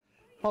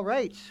All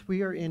right,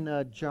 we are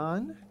in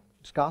John's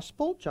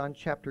Gospel, John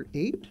chapter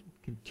 8,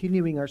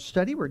 continuing our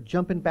study. We're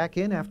jumping back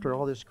in after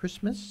all this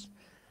Christmas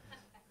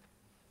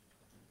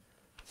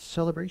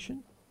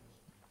celebration.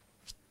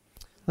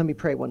 Let me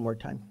pray one more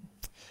time.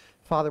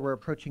 Father, we're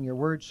approaching your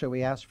word, so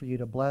we ask for you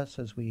to bless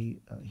as we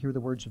hear the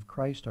words of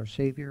Christ, our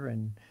Savior,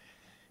 and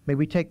may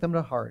we take them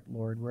to heart,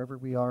 Lord, wherever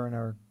we are in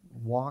our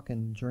walk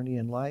and journey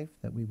in life,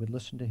 that we would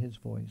listen to his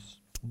voice.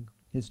 In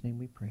his name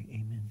we pray,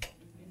 amen.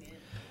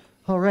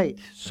 All right,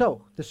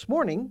 so this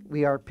morning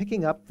we are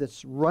picking up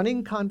this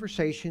running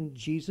conversation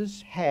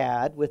Jesus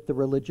had with the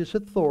religious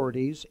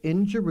authorities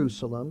in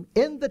Jerusalem,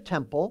 in the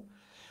temple,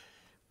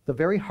 the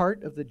very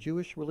heart of the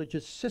Jewish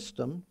religious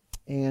system.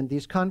 And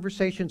these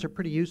conversations are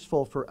pretty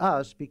useful for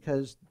us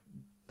because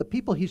the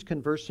people he's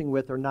conversing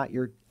with are not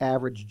your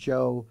average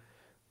Joe.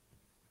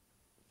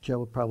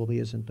 Joe probably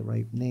isn't the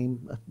right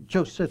name.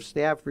 Josephs,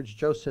 the average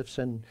Josephs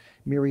and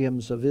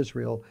Miriams of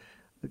Israel,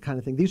 the kind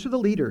of thing. These are the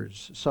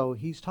leaders. So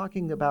he's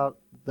talking about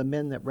the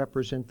men that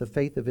represent the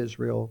faith of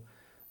Israel,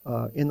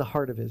 in the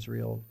heart of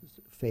Israel,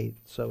 faith,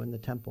 so in the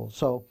temple.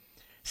 So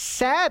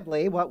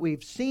sadly, what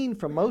we've seen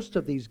from most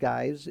of these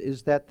guys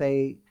is that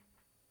they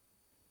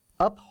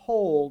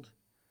uphold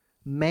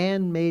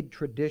man-made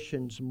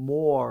traditions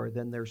more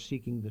than they're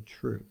seeking the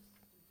truth.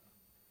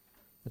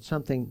 That's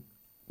something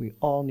we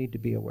all need to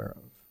be aware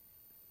of,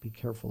 be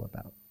careful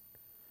about.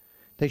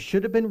 They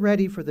should have been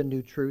ready for the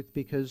new truth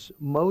because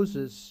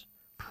Moses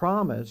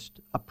promised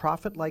a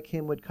prophet like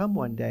him would come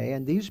one day,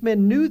 and these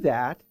men knew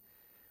that,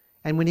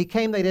 and when he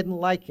came, they didn't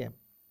like him.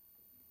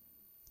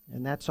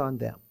 And that's on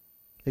them.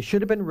 They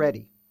should have been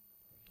ready.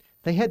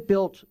 They had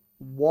built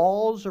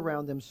walls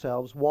around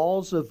themselves,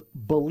 walls of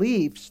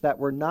beliefs that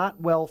were not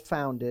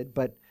well-founded,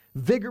 but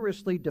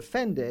vigorously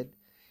defended,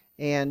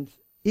 and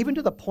even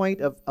to the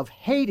point of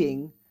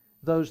hating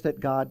those that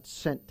God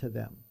sent to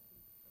them.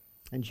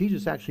 And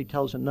Jesus actually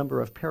tells a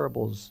number of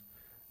parables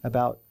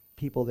about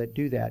people that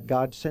do that.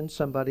 God sends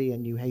somebody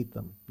and you hate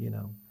them,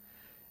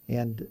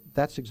 And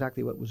that's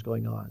exactly what was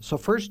going on. So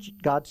first,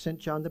 God sent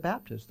John the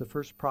Baptist, the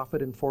first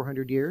prophet in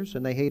 400 years,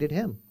 and they hated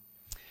him.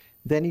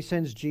 Then he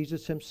sends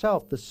Jesus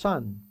himself, the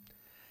Son.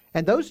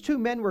 And those two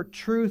men were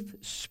truth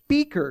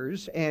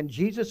speakers, and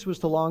Jesus was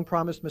the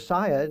long-promised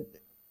Messiah.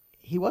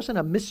 He wasn't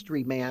a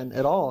mystery man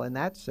at all in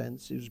that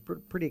sense. It was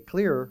pretty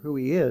clear who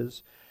he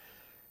is.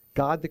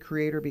 God the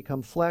Creator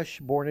become flesh,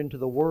 born into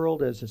the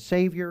world as a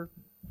Savior.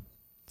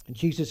 And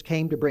Jesus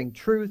came to bring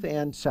truth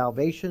and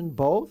salvation,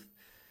 both.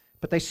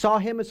 But they saw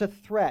him as a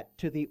threat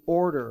to the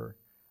order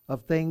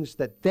of things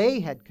that they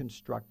had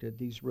constructed,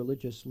 these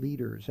religious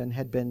leaders, and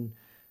had been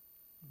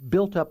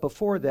built up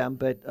before them,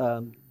 but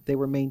they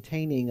were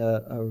maintaining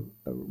a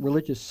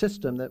religious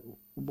system that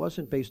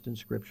wasn't based in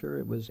Scripture.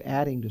 It was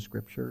adding to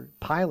Scripture,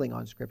 piling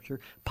on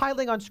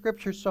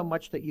Scripture so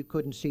much that you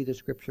couldn't see the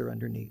Scripture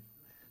underneath.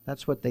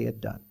 That's what they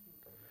had done.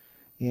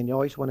 And you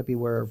always want to be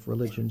aware of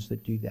religions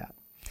that do that.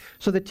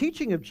 So the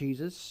teaching of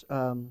Jesus,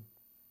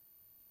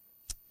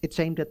 it's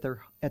aimed at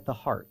the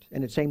heart,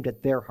 and it's aimed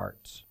at their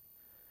hearts.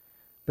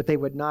 But they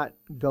would not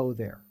go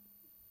there.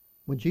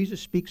 When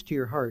Jesus speaks to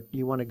your heart,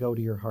 you want to go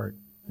to your heart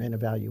and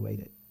evaluate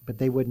it. But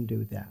they wouldn't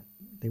do that.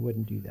 They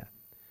wouldn't do that.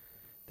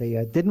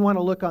 They didn't want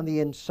to look on the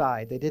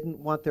inside. They didn't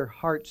want their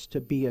hearts to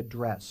be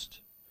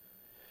addressed.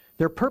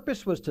 Their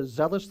purpose was to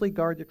zealously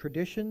guard the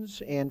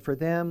traditions, and for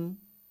them,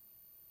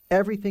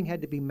 everything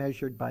had to be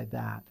measured by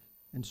that.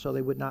 And so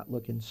they would not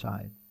look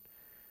inside.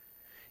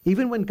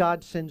 Even when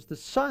God sends the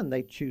Son,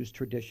 they choose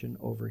tradition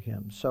over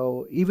him.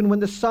 So even when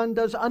the Son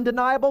does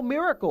undeniable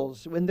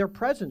miracles in their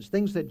presence,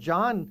 things that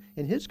John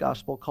in his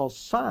gospel calls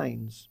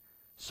signs.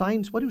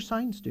 Signs, what do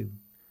signs do?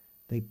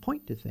 They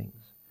point to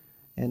things.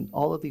 And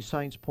all of these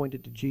signs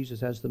pointed to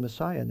Jesus as the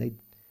Messiah, and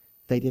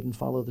they didn't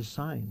follow the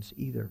signs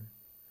either.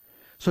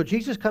 So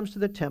Jesus comes to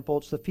the temple.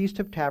 It's the Feast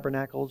of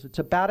Tabernacles. It's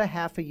about a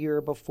half a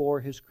year before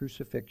his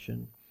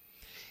crucifixion.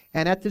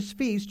 And at this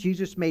feast,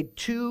 Jesus made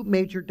two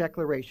major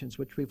declarations,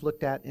 which we've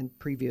looked at in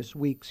previous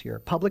weeks here.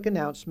 Public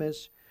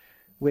announcements,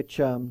 which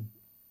you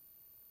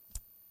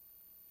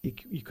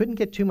couldn't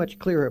get too much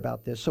clearer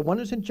about this. So one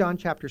is in John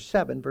chapter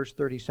 7, verse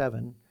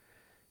 37,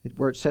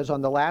 where it says,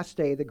 "On the last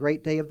day, the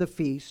great day of the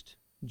feast,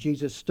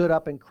 Jesus stood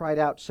up and cried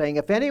out, saying,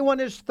 'If anyone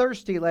is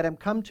thirsty, let him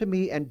come to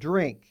me and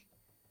drink.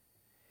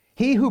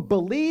 He who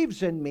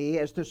believes in me,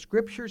 as the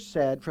Scripture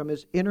said, from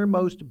his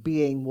innermost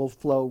being will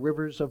flow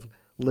rivers of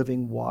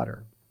living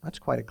water.'" That's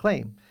quite a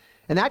claim.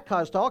 And that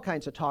caused all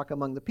kinds of talk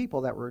among the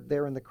people that were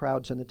there in the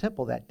crowds in the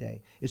temple that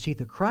day. Is he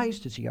the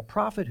Christ? Is he a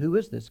prophet? Who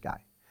is this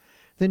guy?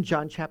 Then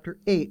John chapter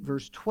 8,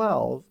 verse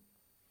 12,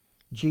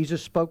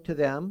 Jesus spoke to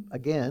them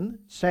again,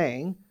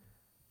 saying,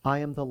 "I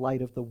am the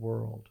light of the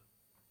world.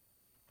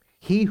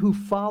 He who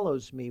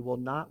follows me will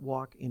not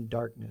walk in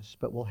darkness,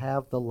 but will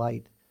have the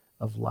light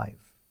of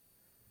life."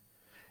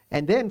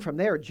 And then from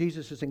there,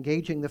 Jesus is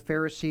engaging the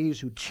Pharisees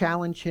who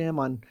challenge him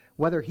on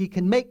whether he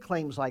can make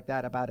claims like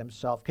that about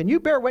himself. Can you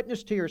bear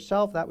witness to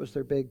yourself? That was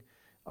their big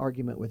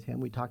argument with him.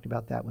 We talked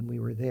about that when we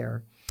were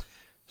there.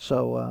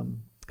 So a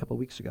couple of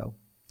weeks ago.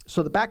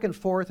 So the back and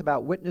forth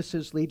about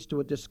witnesses leads to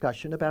a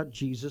discussion about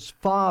Jesus'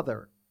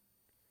 Father,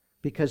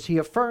 because he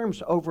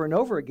affirms over and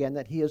over again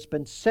that he has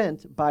been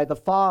sent by the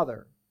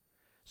Father.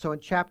 So in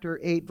chapter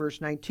 8,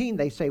 verse 19,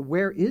 they say,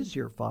 "Where is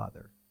your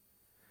Father?"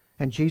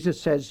 And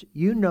Jesus says,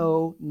 "You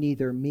know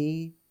neither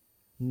me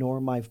nor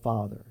my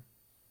Father.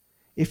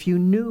 If you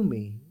knew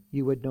me,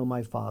 you would know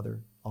my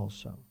Father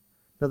also."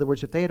 In other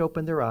words, if they had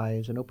opened their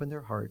eyes and opened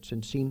their hearts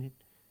and seen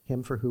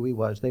him for who he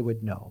was, they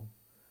would know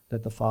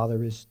that the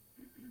Father is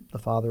the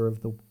Father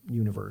of the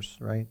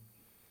universe, right?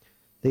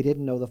 They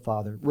didn't know the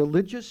Father.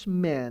 Religious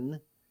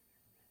men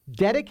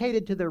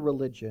dedicated to their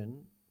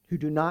religion who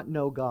do not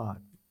know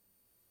God.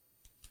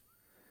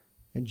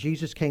 And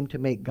Jesus came to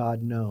make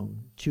God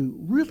known, to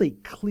really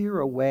clear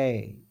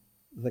away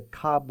the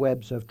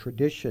cobwebs of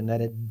tradition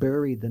that had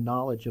buried the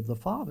knowledge of the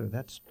Father.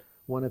 That's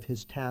one of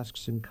his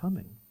tasks in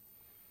coming.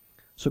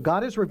 So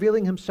God is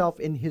revealing himself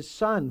in his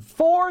Son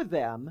for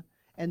them,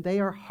 and they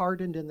are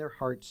hardened in their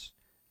hearts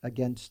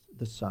against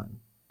the Son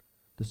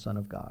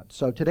of God.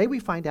 So today we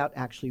find out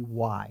actually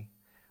why.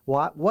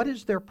 What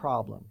is their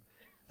problem?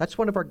 That's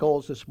one of our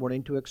goals this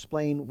morning, to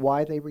explain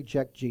why they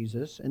reject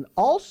Jesus. And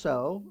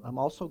also, I'm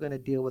also going to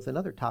deal with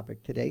another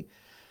topic today.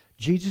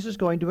 Jesus is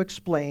going to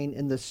explain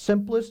in the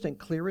simplest and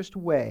clearest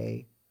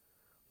way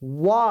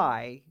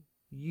why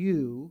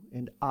you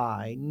and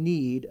I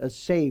need a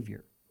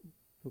Savior.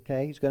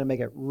 Okay? He's going to make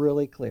it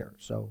really clear.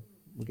 So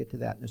we'll get to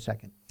that in a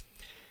second.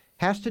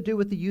 Has to do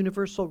with the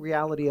universal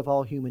reality of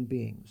all human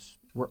beings.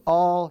 We're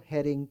all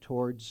heading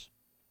towards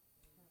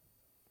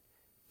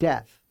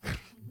death.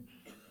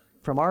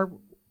 From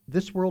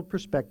this world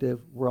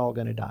perspective, we're all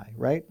going to die,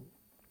 right?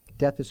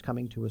 Death is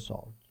coming to us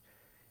all.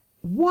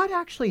 What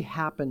actually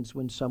happens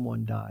when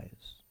someone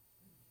dies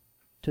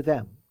to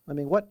them? I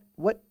mean,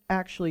 what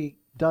actually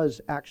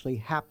does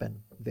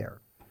happen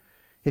there?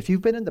 If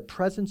you've been in the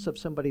presence of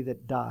somebody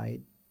that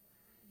died,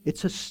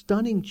 it's a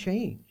stunning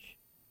change.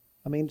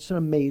 I mean, it's an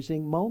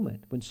amazing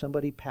moment when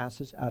somebody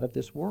passes out of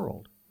this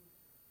world.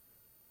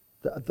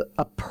 They're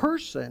a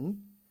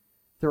person,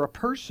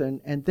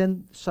 and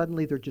then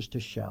suddenly they're just a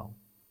shell.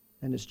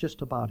 And it's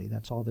just a body.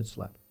 That's all that's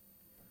left.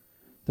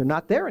 They're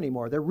not there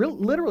anymore. They're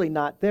literally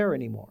not there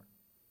anymore.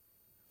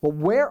 Well,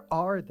 where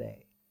are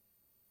they?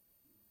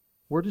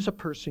 Where does a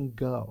person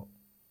go?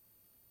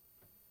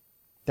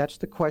 That's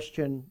the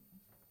question.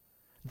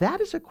 That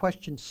is a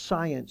question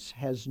science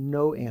has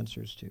no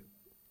answers to.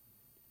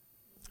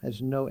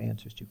 Has no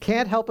answers to.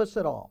 Can't help us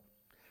at all.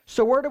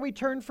 So where do we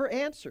turn for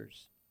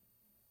answers?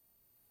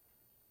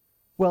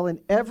 Well,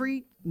 in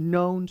every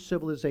known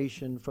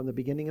civilization from the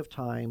beginning of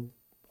time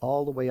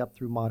all the way up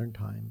through modern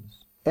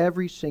times,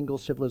 every single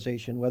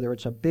civilization, whether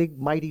it's a big,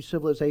 mighty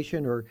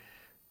civilization or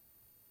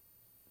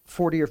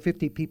 40 or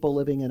 50 people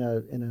living in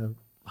a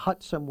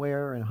hut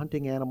somewhere and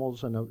hunting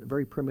animals in a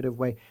very primitive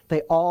way,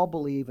 they all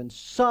believe in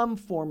some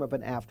form of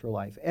an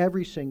afterlife.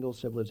 Every single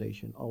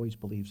civilization always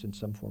believes in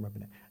some form of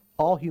an afterlife.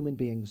 All human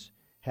beings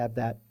have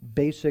that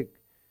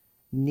basic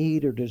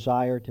need or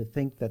desire to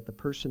think that the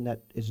person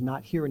that is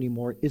not here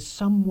anymore is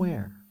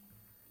somewhere.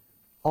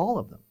 All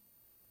of them.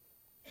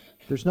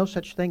 There's no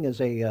such thing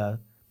as a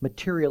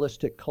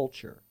materialistic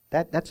culture.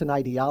 That's an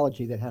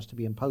ideology that has to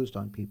be imposed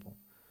on people.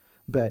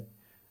 But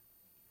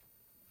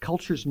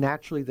cultures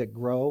naturally that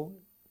grow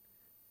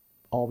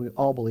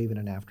all believe in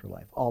an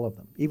afterlife. All of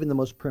them. Even the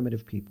most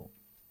primitive people.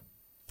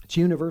 It's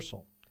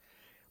universal.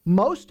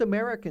 Most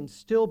Americans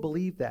still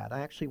believe that.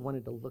 I actually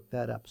wanted to look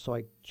that up, so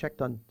I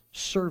checked on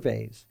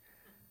surveys.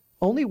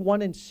 Only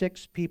 1 in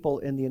 6 people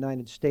in the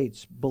United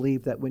States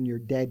believe that when you're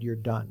dead, you're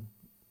done.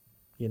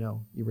 You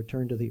know, you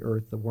return to the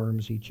earth, the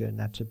worms eat you, and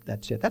that's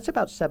it. That's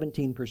about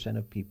 17%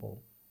 of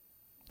people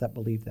that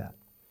believe that.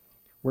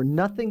 We're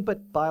nothing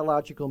but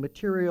biological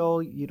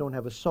material. You don't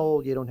have a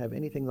soul. You don't have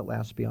anything that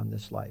lasts beyond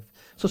this life.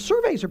 So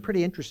surveys are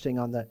pretty interesting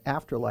on the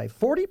afterlife.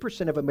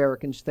 40% of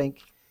Americans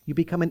think you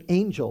become an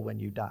angel when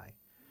you die.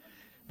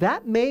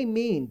 That may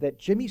mean that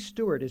Jimmy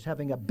Stewart is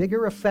having a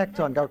bigger effect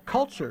on our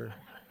culture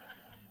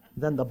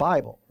than the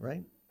Bible,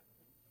 right?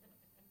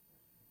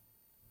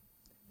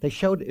 They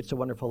showed It's a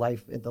Wonderful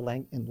Life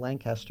in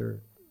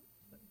Lancaster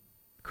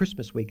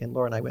Christmas week, and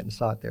Laura and I went and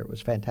saw it there. It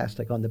was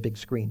fantastic on the big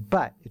screen.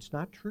 But it's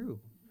not true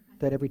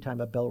that every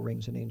time a bell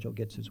rings, an angel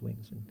gets his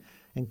wings.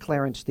 And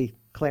Clarence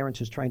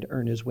is trying to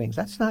earn his wings.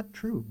 That's not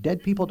true.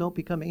 Dead people don't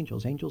become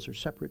angels. Angels are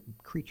separate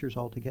creatures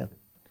altogether.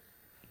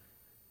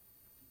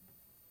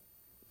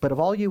 But of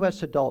all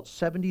U.S. adults,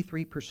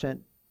 73%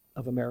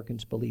 of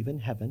Americans believe in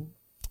heaven,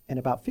 and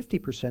about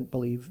 50%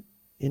 believe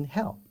in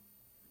hell.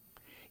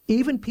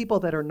 Even people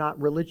that are not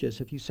religious,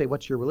 if you say,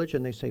 "What's your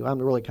religion?" they say, "Well,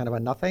 I'm really kind of a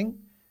nothing."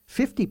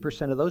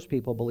 50% of those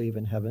people believe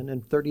in heaven,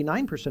 and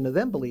 39% of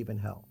them believe in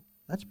hell.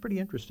 That's pretty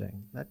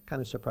interesting. That kind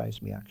of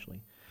surprised me,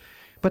 actually.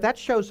 But that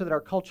shows that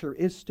our culture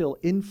is still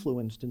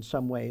influenced in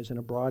some ways, in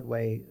a broad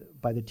way,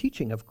 by the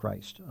teaching of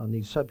Christ on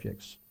these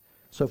subjects.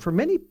 So for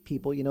many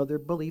people, their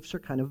beliefs are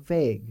kind of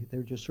vague.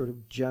 They're just sort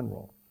of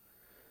general.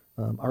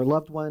 Our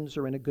loved ones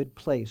are in a good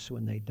place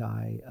when they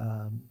die.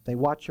 They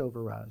watch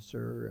over us,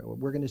 or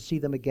we're going to see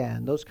them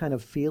again. Those kind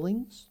of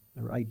feelings,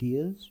 or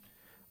ideas.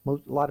 A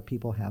lot of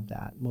people have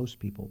that. Most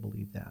people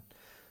believe that.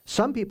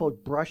 Some people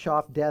brush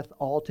off death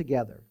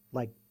altogether,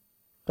 like,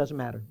 doesn't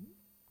matter.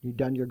 You're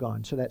done, you're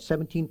gone. So that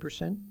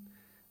 17%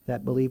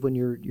 that believe when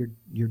you're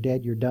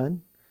dead, you're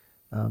done,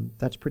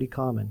 that's pretty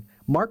common.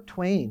 Mark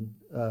Twain,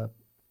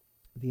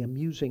 the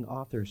amusing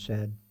author,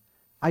 said,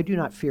 "I do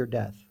not fear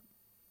death.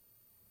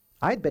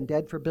 I had been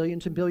dead for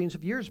billions and billions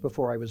of years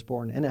before I was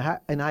born, and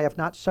I have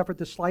not suffered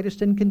the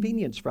slightest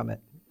inconvenience from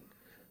it."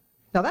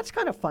 Now that's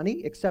kind of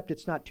funny, except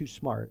it's not too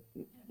smart.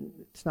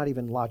 It's not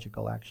even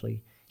logical,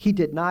 actually. He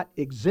did not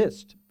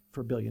exist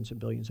for billions and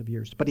billions of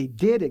years, but he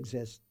did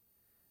exist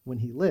when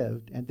he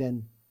lived, and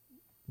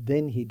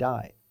then he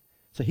died.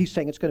 So he's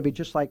saying it's going to be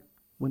just like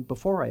when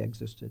before I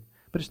existed.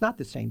 But it's not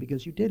the same,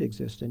 because you did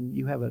exist, and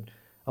you have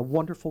a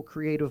wonderful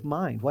creative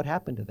mind. What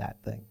happened to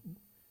that thing?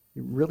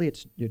 Really,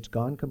 it's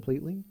gone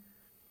completely?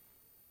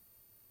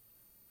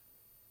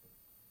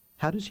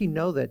 How does he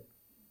know that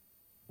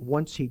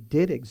once he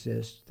did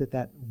exist,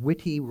 that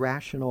witty,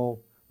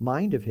 rational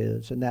mind of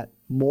his and that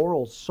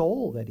moral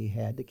soul that he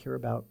had to care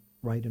about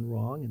right and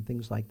wrong and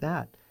things like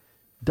that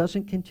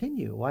doesn't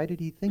continue? Why did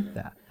he think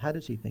that? How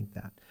does he think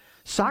that?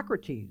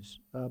 Socrates,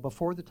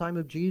 before the time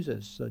of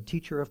Jesus, a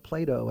teacher of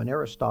Plato and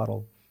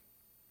Aristotle,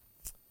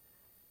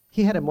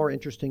 he had a more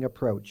interesting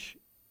approach.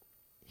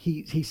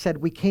 He said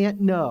we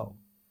can't know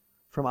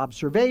from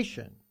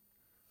observation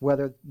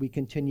whether we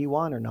continue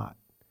on or not.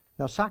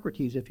 Now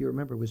Socrates, if you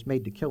remember, was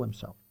made to kill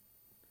himself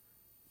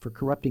for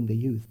corrupting the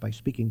youth by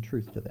speaking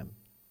truth to them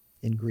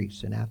in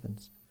Greece, in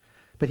Athens.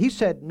 But he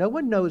said, no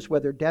one knows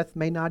whether death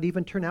may not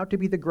even turn out to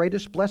be the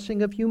greatest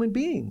blessing of human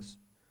beings.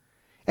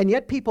 And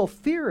yet people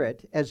fear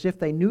it as if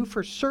they knew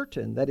for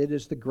certain that it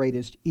is the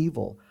greatest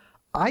evil.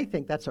 I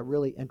think that's a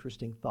really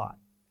interesting thought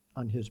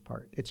on his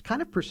part. It's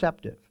kind of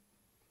perceptive.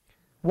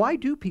 Why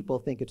do people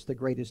think it's the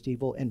greatest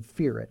evil and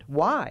fear it?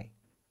 Why?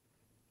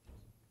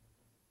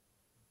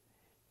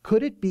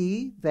 Could it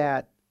be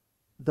that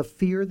the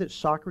fear that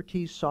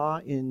Socrates saw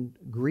in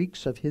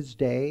Greeks of his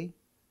day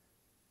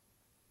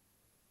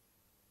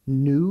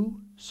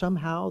knew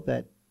somehow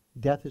that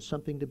death is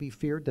something to be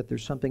feared, that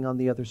there's something on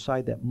the other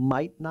side that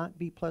might not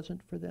be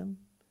pleasant for them,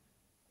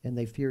 and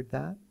they feared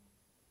that?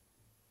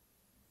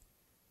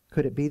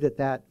 Could it be that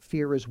that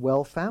fear is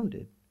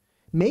well-founded?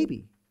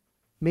 Maybe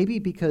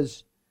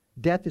because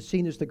death is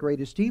seen as the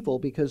greatest evil,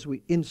 because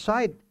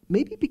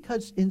maybe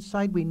because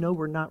inside we know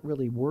we're not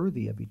really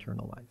worthy of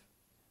eternal life.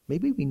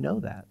 Maybe we know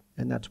that,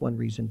 and that's one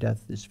reason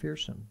death is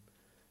fearsome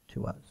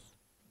to us.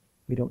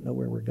 We don't know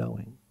where we're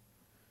going.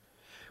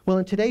 Well,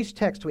 in today's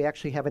text, we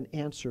actually have an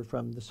answer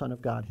from the Son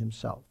of God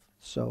himself.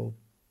 So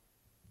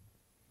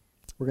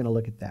we're going to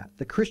look at that.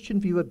 The Christian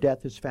view of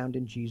death is found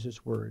in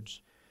Jesus'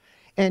 words.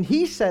 And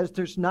he says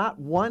there's not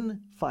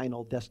one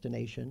final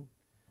destination,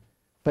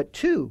 but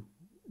two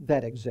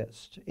that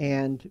exist.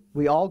 And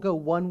we all go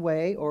one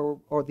way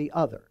or the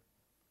other.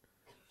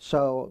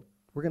 So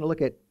we're going to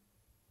look at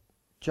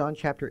John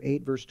chapter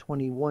 8, verse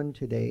 21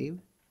 today,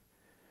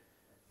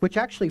 which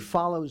actually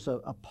follows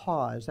a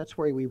pause. That's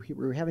where we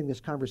were having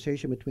this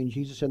conversation between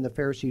Jesus and the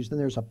Pharisees. Then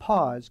there's a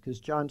pause, because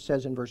John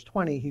says in verse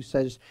 20, he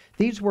says,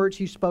 "These words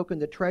he spoke in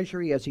the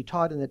treasury as he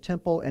taught in the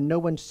temple, and no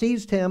one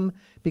seized him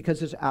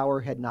because his hour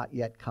had not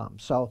yet come."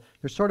 So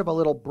there's sort of a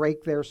little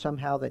break there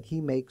somehow that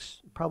he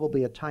makes,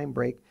 probably a time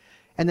break.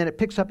 And then it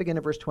picks up again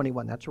in verse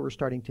 21. That's where we're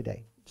starting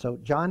today. So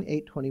John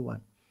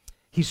 8:21.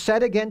 He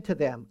said again to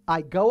them,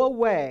 "I go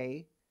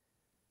away,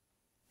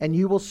 and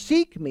you will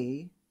seek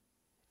me,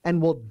 and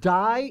will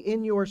die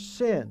in your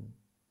sin.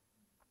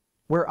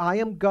 Where I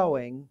am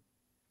going,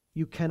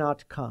 you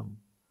cannot come."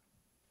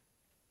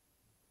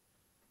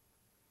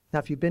 Now,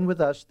 if you've been with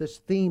us, this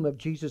theme of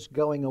Jesus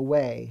going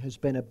away has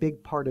been a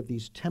big part of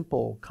these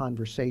temple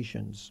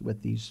conversations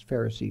with these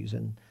Pharisees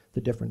and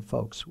the different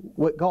folks.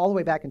 Go all the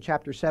way back in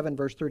chapter 7,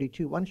 verse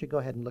 32. Why don't you go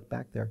ahead and look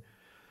back there?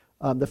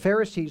 The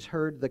Pharisees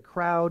heard the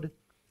crowd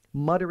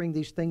muttering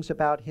these things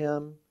about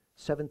him,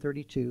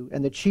 7:32,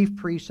 and the chief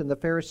priests and the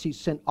Pharisees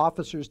sent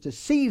officers to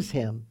seize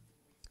him.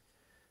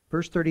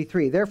 Verse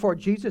 33, "Therefore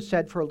Jesus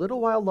said, for a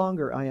little while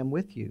longer I am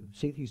with you."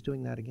 See, he's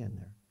doing that again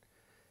there.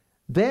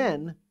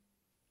 "Then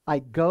I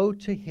go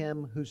to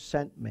him who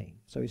sent me."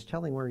 So he's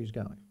telling where he's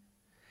going.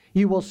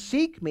 "You will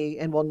seek me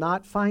and will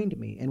not find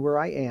me, and where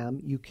I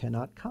am, you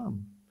cannot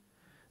come."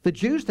 The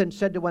Jews then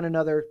said to one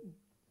another,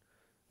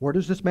 "Where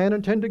does this man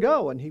intend to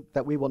go, and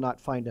that we will not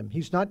find him?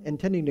 He's not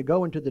intending to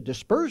go into the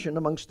dispersion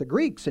amongst the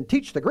Greeks and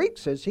teach the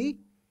Greeks, is he?"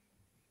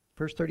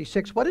 Verse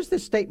 36, "What is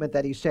this statement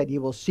that he said,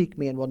 'You will seek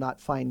me and will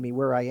not find me,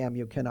 where I am,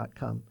 you cannot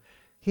come'?"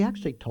 He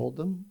actually told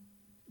them,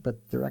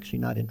 but they're actually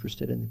not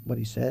interested in what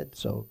he said,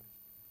 so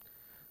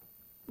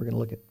we're going to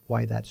look at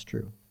why that's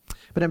true.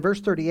 But in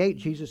verse 38,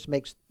 Jesus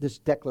makes this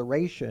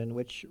declaration,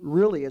 which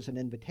really is an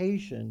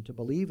invitation to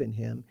believe in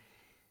him.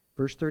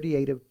 Verse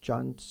 38 of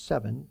John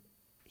 7,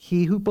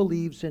 "He who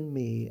believes in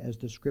me, as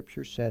the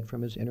scripture said,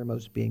 from his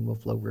innermost being will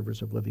flow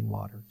rivers of living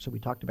water." So we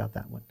talked about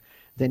that one.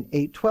 Then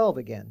 8:12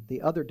 again,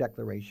 the other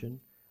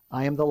declaration,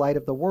 I am the light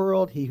of the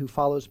world. He who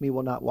follows me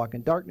will not walk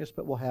in darkness,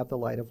 but will have the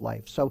light of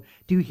life. So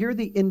do you hear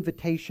the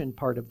invitation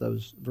part of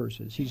those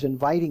verses? He's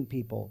inviting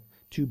people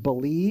to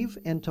believe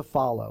and to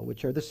follow,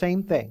 which are the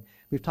same thing.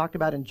 We've talked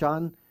about in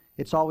John,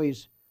 it's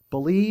always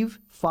believe,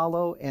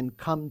 follow, and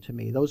come to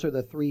me. Those are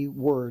the three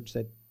words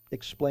that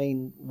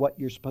explain what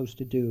you're supposed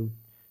to do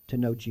to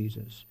know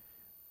Jesus.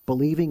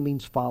 Believing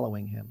means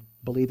following him.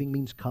 Believing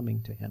means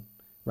coming to him,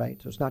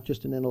 right? So it's not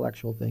just an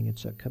intellectual thing.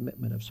 It's a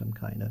commitment of some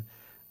kind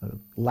of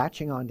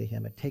latching onto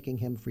him and taking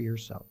him for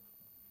yourself.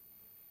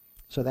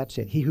 So that's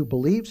it. He who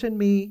believes in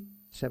me,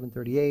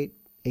 738,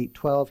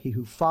 812, he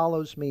who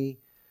follows me.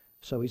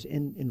 So he's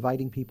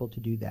inviting people to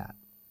do that.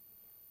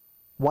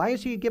 Why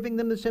is he giving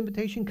them this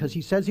invitation? Because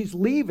he says he's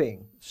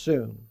leaving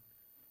soon.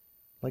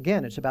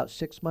 Again, it's about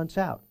 6 months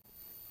out.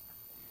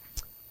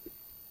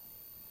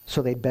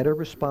 So they'd better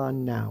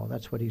respond now.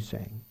 That's what he's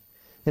saying.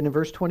 Then in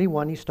verse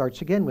 21, he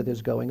starts again with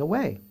his going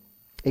away.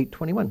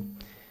 8:21.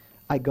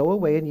 I go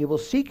away and you will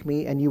seek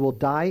me and you will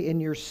die in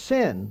your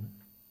sin.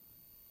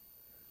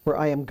 Where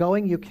I am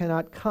going, you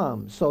cannot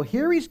come. So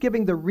here he's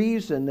giving the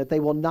reason that they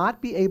will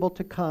not be able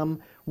to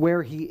come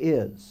where he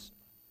is.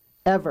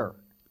 Ever.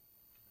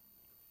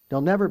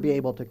 They'll never be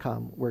able to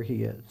come where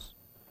he is.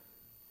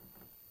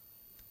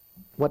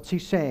 What's he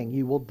saying?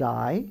 You will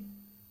die.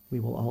 We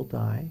will all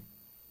die.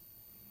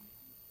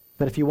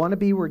 But if you want to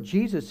be where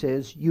Jesus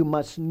is, you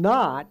must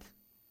not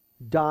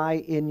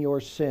die in your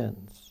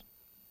sins.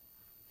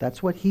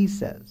 That's what he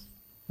says,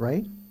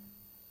 right?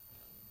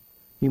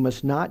 You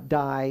must not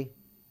die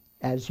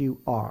as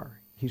you are,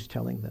 he's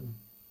telling them.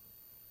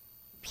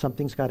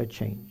 Something's got to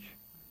change.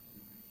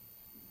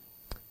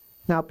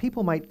 Now,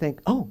 people might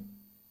think, oh,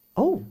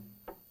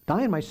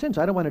 die in my sins.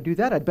 I don't want to do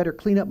that. I'd better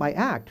clean up my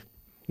act.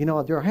 You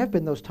know, there have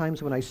been those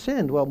times when I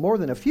sinned. Well, more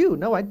than a few.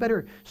 No, I'd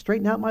better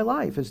straighten out my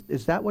life.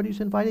 Is that what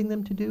he's inviting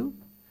them to do?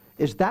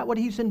 Is that what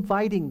he's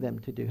inviting them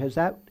to do?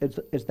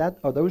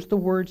 Are those the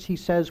words he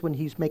says when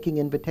he's making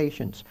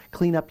invitations?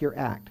 Clean up your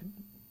act.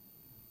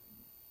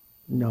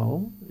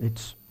 No,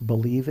 it's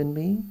believe in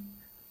me,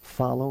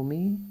 follow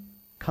me,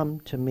 come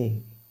to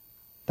me.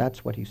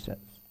 That's what he says.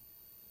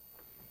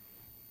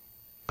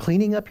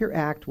 Cleaning up your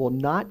act will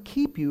not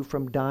keep you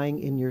from dying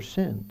in your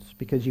sins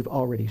because you've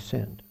already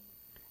sinned.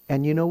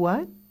 And you know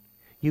what?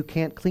 You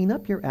can't clean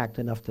up your act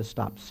enough to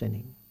stop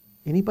sinning.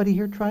 Anybody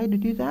here try to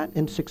do that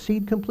and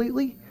succeed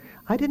completely?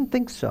 I didn't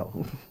think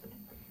so.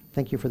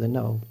 Thank you for the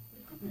no.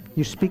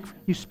 You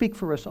speak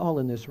for us all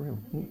in this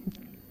room.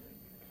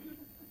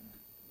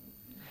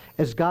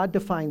 As God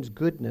defines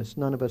goodness,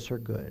 none of us are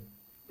good.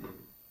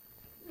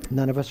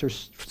 None of us are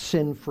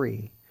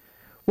sin-free.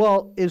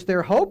 Well, is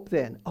there hope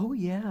then? Oh,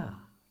 yeah.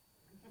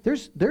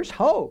 There's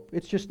hope.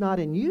 It's just not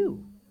in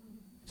you.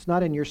 It's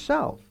not in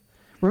yourself.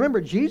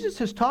 Remember,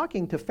 Jesus is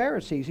talking to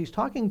Pharisees. He's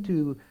talking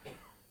to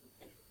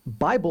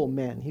Bible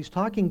men. He's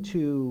talking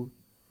to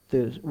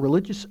the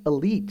religious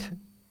elite.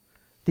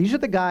 These are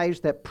the guys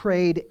that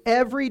prayed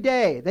every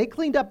day. They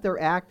cleaned up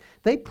their act.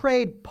 They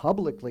prayed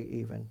publicly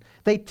even.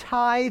 They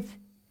tithed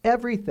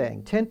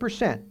everything,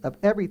 10% of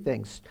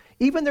everything.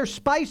 Even their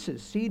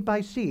spices, seed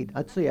by seed.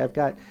 Let's see, I've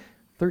got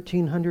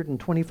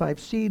 1,325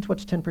 seeds.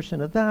 What's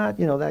 10% of that?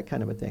 You know, that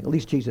kind of a thing. At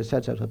least Jesus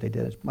said that's what they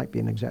did. It might be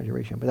an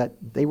exaggeration, but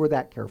they were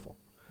that careful.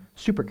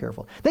 Super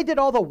careful. They did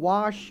all the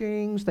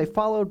washings. They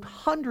followed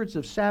hundreds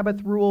of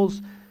Sabbath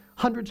rules,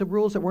 hundreds of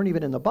rules that weren't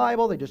even in the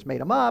Bible. They just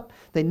made them up.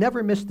 They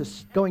never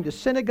missed going to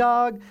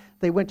synagogue.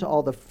 They went to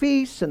all the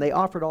feasts, and they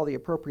offered all the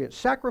appropriate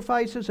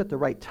sacrifices at the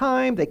right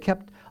time. They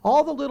kept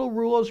all the little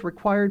rules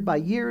required by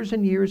years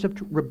and years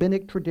of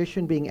rabbinic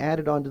tradition being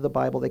added onto the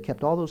Bible. They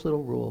kept all those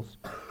little rules.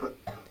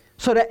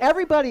 So to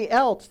everybody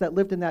else that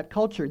lived in that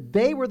culture,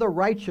 they were the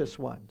righteous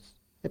ones.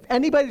 If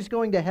anybody's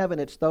going to heaven,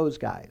 it's those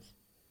guys.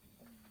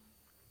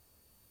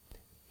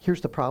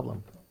 Here's the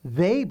problem.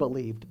 They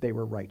believed they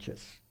were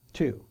righteous,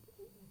 too,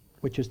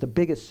 which is the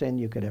biggest sin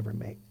you could ever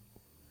make.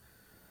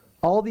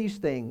 All these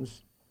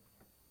things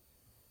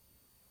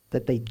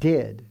that they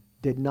did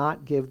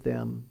not give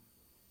them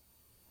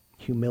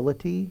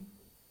humility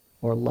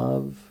or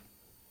love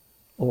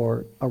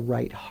or a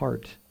right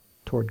heart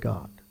toward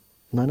God.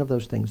 None of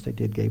those things they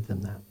did gave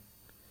them that.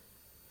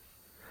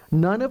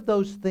 None of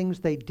those things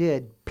they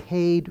did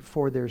paid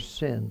for their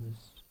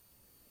sins.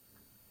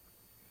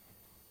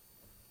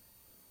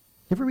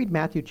 You ever read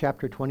Matthew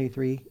chapter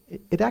 23?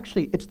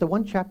 It's the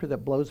one chapter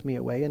that blows me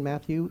away in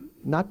Matthew,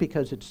 not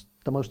because it's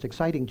the most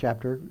exciting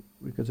chapter,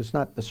 because it's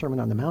not the Sermon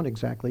on the Mount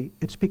exactly.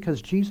 It's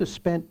because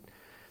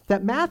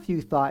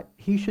Matthew thought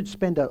he should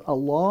spend a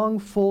long,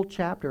 full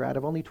chapter out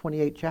of only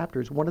 28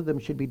 chapters. One of them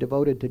should be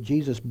devoted to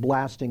Jesus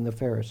blasting the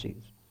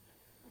Pharisees.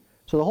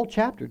 So the whole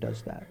chapter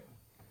does that.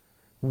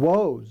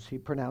 Woes, he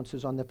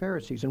pronounces on the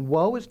Pharisees. And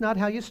woe is not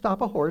how you stop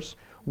a horse.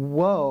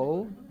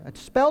 Woe, it's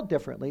spelled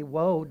differently.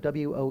 Woe,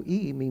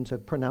 W-O-E, means a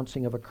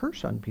pronouncing of a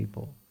curse on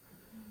people.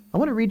 I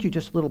want to read you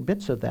just little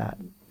bits of that.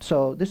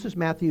 So this is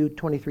Matthew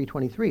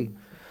 23:23.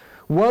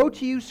 Woe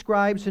to you,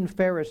 scribes and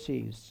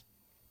Pharisees,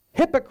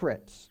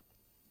 hypocrites!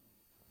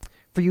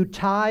 For you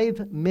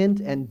tithe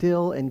mint and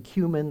dill and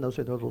cumin, those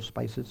are the little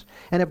spices,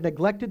 and have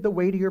neglected the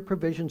weightier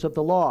provisions of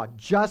the law,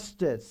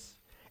 justice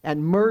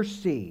and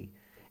mercy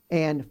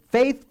and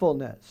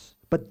faithfulness.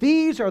 But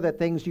these are the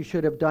things you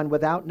should have done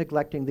without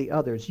neglecting the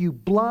others. You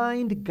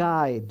blind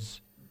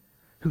guides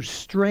who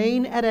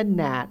strain at a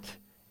gnat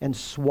and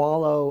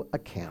swallow a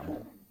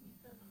camel.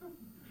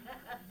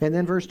 And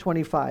then verse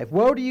 25.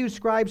 Woe to you,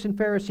 scribes and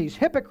Pharisees,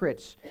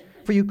 hypocrites!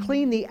 For you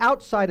clean the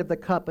outside of the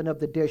cup and of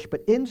the dish,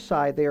 but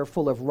inside they are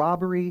full of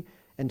robbery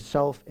and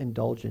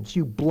self-indulgence.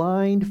 You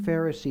blind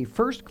Pharisee,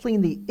 first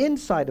clean the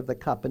inside of the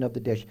cup and of the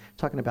dish.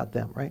 Talking about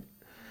them, right?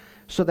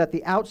 So that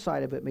the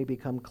outside of it may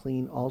become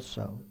clean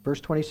also. Verse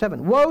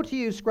 27. Woe to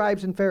you,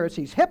 scribes and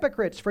Pharisees,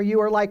 hypocrites! For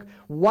you are like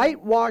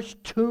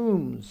whitewashed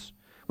tombs,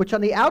 which on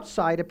the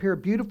outside appear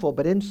beautiful,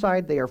 but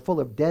inside they are full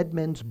of dead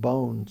men's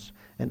bones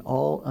and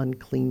all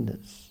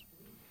uncleanness.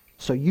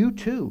 So you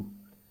too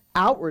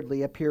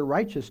outwardly appear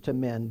righteous to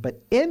men,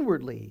 but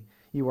inwardly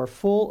you are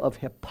full of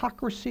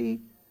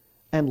hypocrisy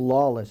and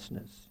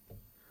lawlessness.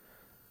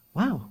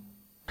 Wow.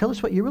 Tell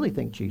us what you really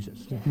think,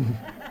 Jesus.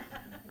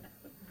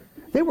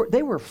 They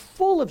were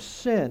full of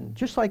sin,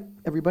 just like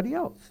everybody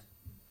else.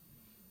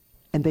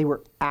 And they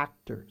were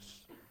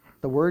actors.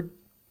 The word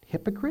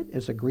hypocrite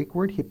is a Greek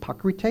word,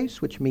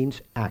 hypokrites, which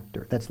means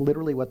actor. That's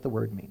literally what the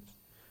word means.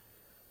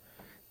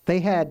 They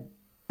had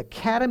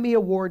Academy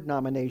Award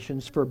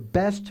nominations for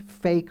best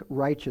fake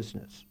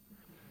righteousness,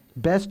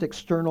 best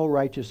external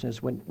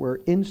righteousness, where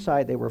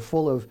inside they were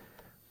full of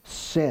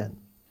sin.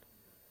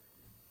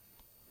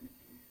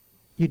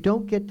 You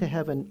don't get to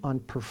heaven on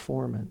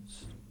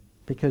performance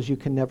because you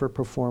can never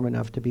perform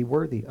enough to be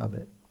worthy of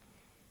it.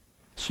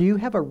 So you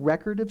have a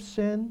record of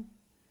sin,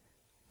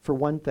 for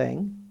one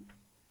thing,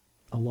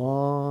 a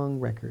long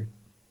record,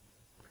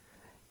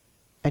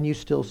 and you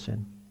still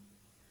sin.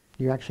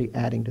 You're actually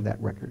adding to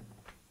that record.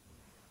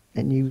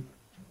 And you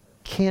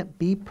can't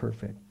be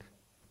perfect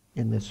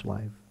in this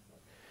life.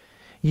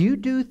 You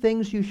do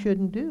things you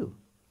shouldn't do.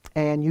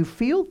 And you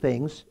feel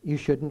things you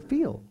shouldn't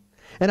feel.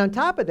 And on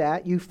top of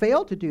that, you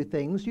fail to do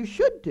things you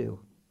should do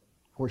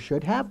or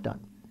should have done.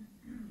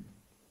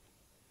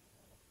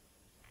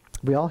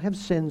 We all have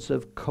sins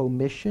of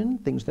commission,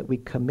 things that we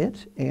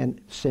commit,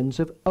 and sins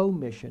of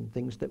omission,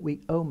 things that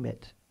we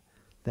omit,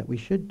 that we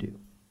should do.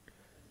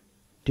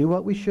 Do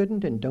what we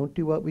shouldn't and don't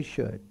do what we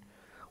should.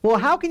 Well,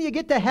 how can you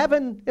get to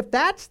heaven if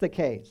that's the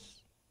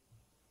case?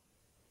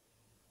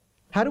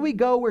 How do we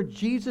go where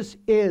Jesus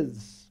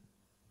is?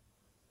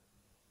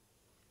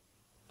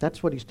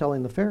 That's what he's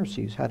telling the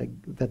Pharisees,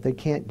 that they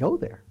can't go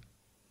there.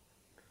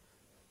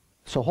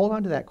 So hold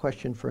on to that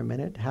question for a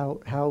minute,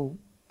 how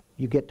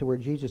you get to where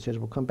Jesus is.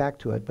 We'll come back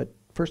to it. But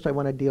first I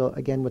want to deal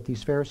again with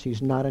these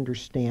Pharisees not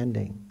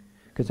understanding,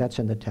 because that's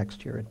in the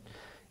text here.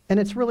 And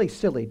it's really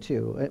silly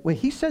too. When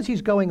he says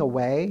he's going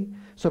away,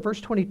 so verse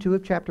 22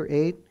 of chapter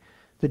 8,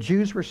 the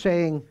Jews were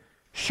saying,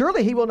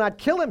 surely he will not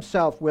kill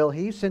himself, will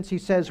he? Since he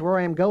says, where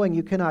I am going,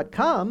 you cannot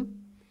come.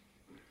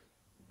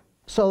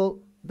 So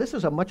this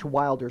is a much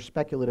wilder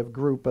speculative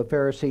group of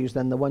Pharisees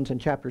than the ones in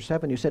chapter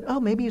 7 who said,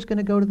 oh, maybe he's going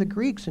to go to the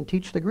Greeks and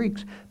teach the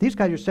Greeks. These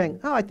guys are saying,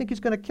 oh, I think he's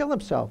going to kill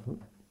himself.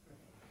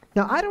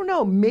 Now, I don't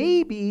know,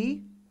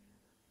 maybe,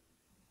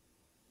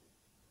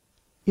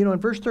 in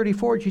verse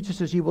 34, Jesus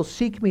says, you will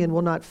seek me and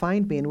will not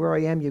find me, and where I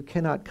am, you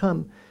cannot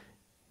come.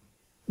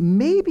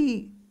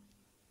 Maybe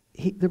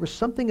there was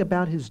something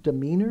about his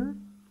demeanor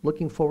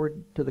looking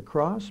forward to the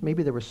cross.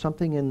 Maybe there was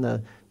something in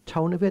the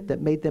tone of it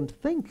that made them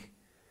think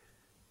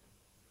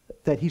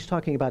that he's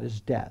talking about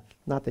his death.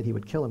 Not that he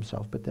would kill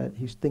himself, but that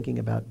he's thinking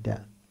about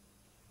death,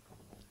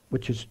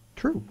 which is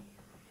true.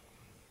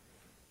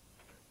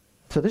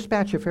 So this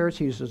batch of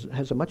Pharisees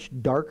has a much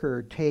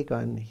darker take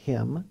on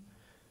him,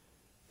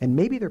 and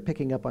maybe they're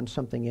picking up on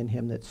something in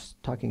him that's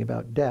talking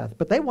about death,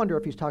 but they wonder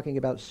if he's talking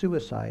about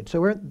suicide.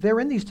 So they're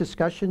in these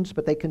discussions,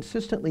 but they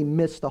consistently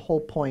miss the whole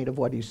point of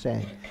what he's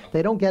saying.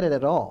 They don't get it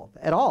at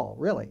all,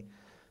 really.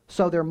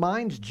 So their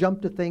minds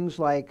jump to things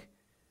like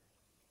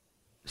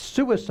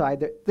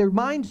suicide. Their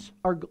minds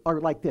are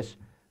like this.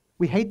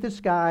 We hate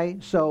this guy,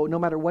 so no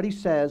matter what he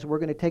says, we're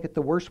going to take it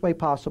the worst way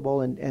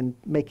possible and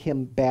make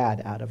him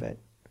bad out of it.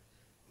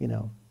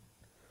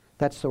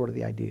 That's sort of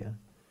the idea.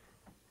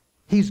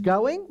 He's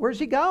going? Where's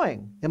he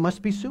going? It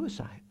must be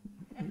suicide.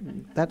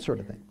 That sort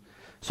of thing.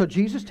 So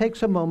Jesus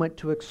takes a moment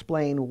to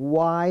explain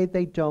why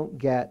they don't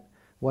get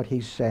what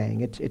he's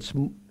saying. It's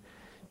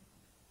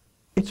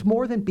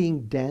more than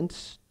being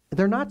dense.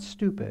 They're not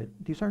stupid.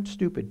 These aren't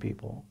stupid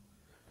people.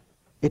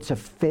 It's a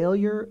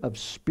failure of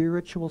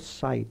spiritual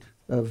sight,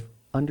 of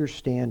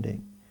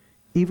understanding,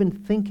 even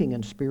thinking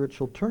in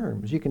spiritual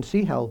terms. You can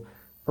see how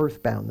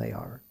earthbound they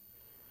are.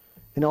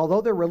 And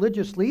although they're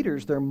religious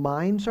leaders, their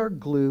minds are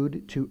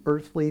glued to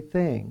earthly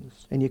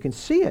things. And you can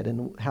see it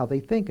in how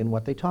they think and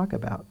what they talk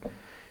about.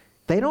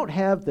 They don't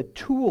have the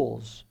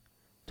tools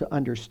to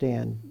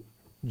understand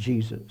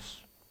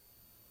Jesus.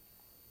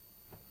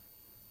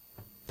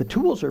 The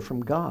tools are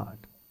from God,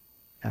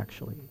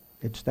 actually.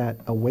 It's that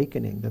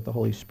awakening that the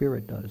Holy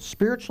Spirit does.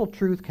 Spiritual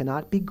truth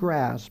cannot be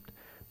grasped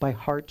by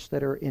hearts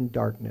that are in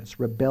darkness,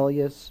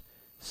 rebellious,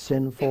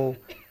 sinful,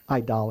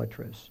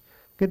 idolatrous.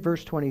 Look at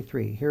verse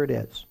 23. Here it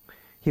is.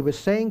 He was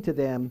saying to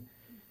them,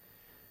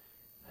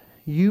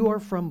 you are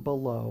from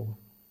below.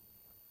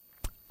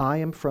 I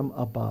am from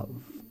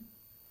above.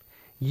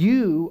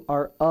 You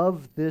are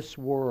of this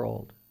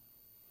world.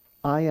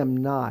 I am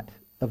not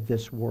of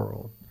this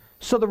world.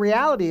 So the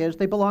reality is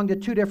they belong to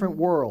two different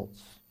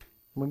worlds.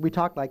 When we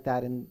talk like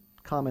that in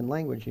common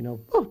language,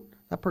 oh,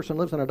 that person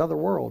lives in another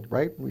world,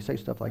 right? We say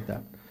stuff like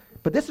that.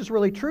 But this is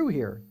really true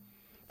here.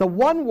 The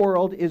one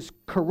world is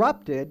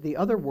corrupted, the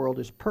other world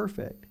is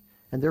perfect.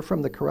 And they're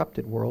from the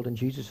corrupted world, and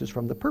Jesus is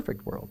from the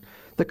perfect world.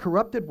 The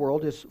corrupted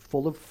world is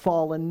full of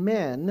fallen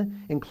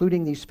men,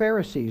 including these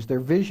Pharisees. Their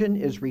vision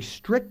is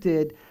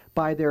restricted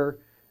by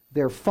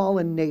their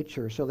fallen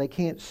nature, so they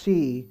can't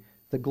see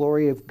the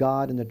glory of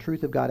God and the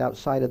truth of God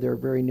outside of their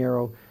very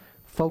narrow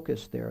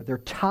focus there. They're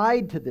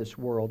tied to this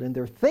world in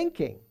their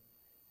thinking.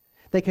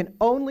 They can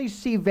only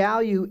see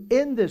value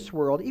in this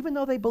world, even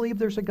though they believe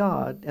there's a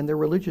God, and they're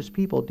religious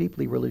people,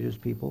 deeply religious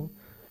people,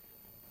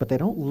 but they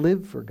don't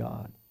live for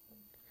God.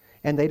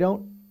 And they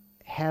don't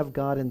have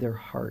God in their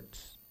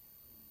hearts.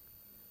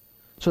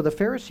 So the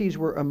Pharisees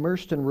were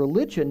immersed in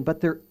religion, but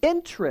their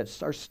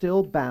interests are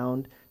still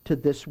bound to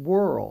this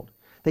world.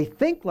 They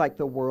think like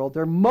the world,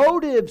 their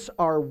motives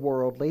are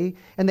worldly,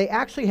 and they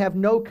actually have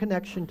no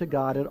connection to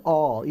God at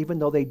all, even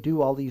though they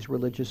do all these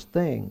religious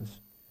things.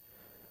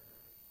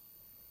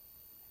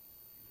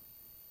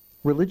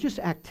 Religious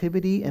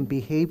activity and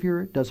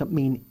behavior doesn't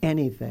mean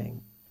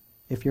anything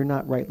if you're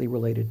not rightly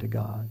related to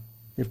God,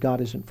 if God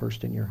isn't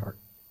first in your heart.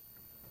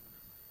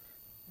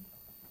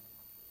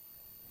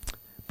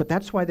 But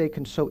that's why they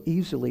can so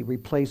easily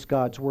replace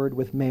God's word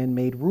with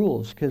man-made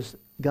rules, because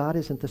God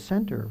isn't the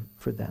center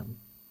for them.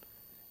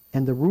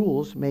 And the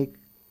rules make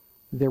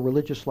their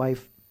religious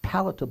life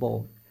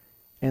palatable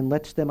and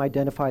lets them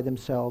identify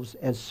themselves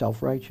as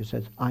self-righteous,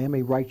 as I am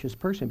a righteous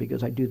person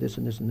because I do this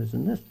and this and this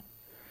and this.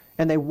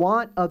 And they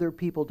want other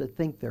people to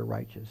think they're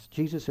righteous.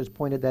 Jesus has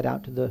pointed that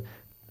out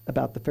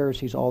about the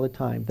Pharisees all the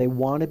time. They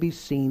want to be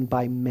seen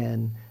by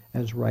men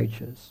as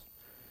righteous.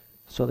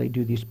 So they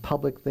do these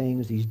public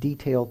things, these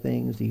detail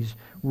things, these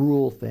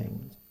rule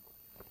things.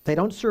 They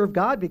don't serve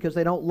God because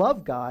they don't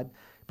love God,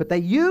 but they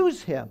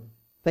use Him.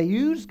 They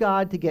use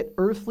God to get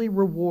earthly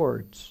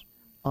rewards,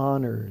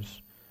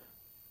 honors,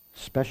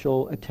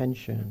 special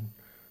attention,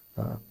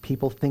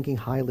 people thinking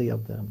highly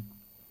of them.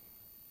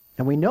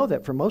 And we know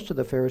that for most of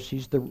the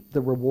Pharisees,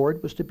 the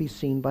reward was to be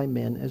seen by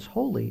men as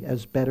holy,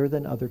 as better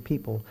than other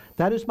people.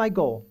 That is my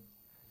goal,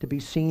 to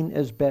be seen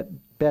as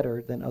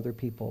better than other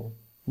people,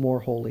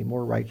 more holy,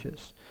 more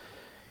righteous.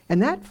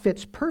 And that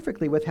fits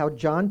perfectly with how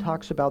John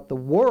talks about the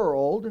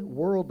world,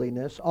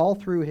 worldliness, all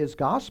through his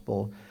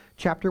gospel.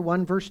 Chapter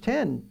 1, verse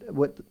 10,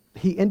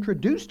 he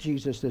introduced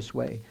Jesus this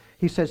way.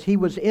 He says, he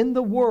was in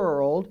the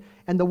world,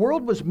 and the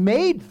world was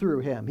made through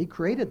him. He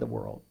created the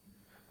world,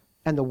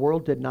 and the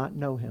world did not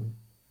know him.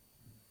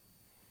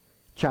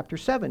 Chapter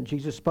 7,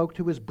 Jesus spoke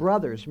to his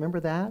brothers. Remember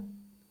that?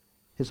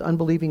 His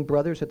unbelieving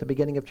brothers at the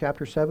beginning of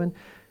chapter 7.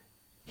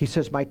 He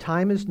says, my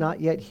time is not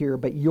yet here,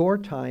 but your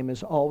time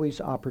is always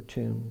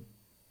opportune.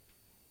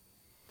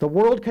 The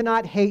world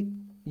cannot hate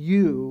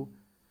you,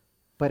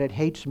 but it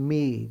hates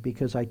me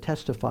because I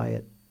testify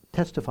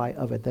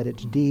of it, that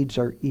its deeds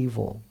are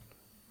evil.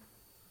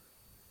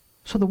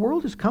 So the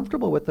world is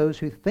comfortable with those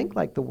who think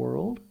like the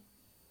world,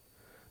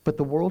 but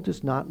the world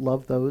does not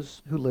love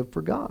those who live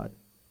for God.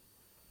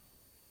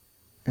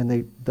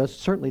 And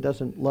certainly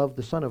doesn't love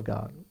the Son of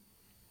God.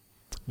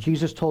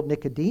 Jesus told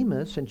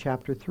Nicodemus in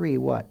chapter 3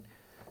 what?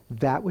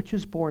 That which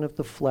is born of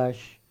the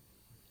flesh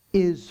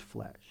is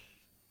flesh.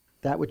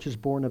 That which is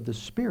born of the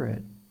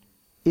Spirit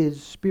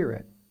is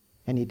spirit.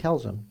 And he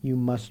tells him, you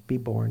must be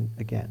born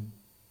again.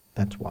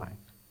 That's why.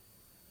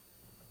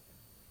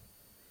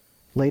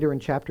 Later in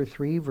chapter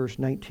 3, verse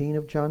 19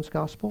 of John's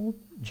Gospel,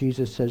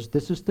 Jesus says,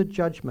 this is the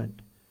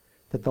judgment,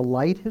 that the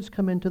light has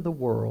come into the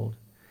world,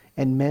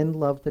 and men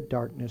love the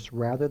darkness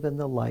rather than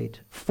the light,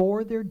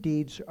 for their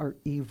deeds are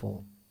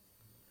evil.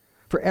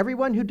 For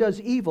everyone who does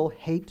evil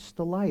hates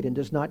the light and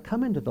does not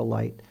come into the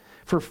light,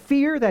 for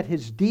fear that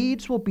his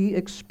deeds will be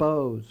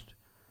exposed.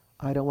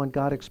 I don't want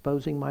God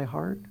exposing my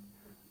heart.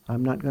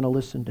 I'm not going to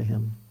listen to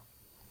him.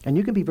 And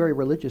you can be very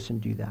religious and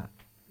do that.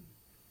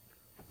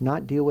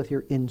 Not deal with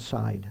your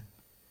inside.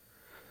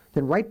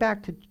 Then right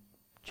back to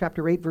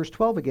chapter 8, verse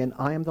 12 again,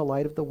 I am the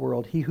light of the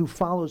world. He who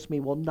follows me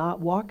will not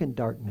walk in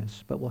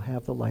darkness, but will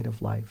have the light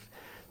of life.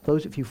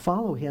 If you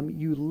follow him,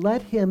 you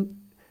let him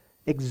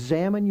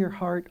examine your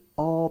heart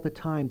all the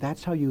time.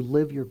 That's how you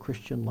live your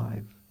Christian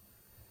life.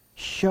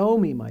 Show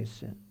me my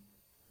sin.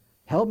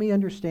 Help me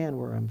understand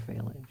where I'm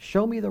failing.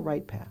 Show me the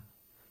right path.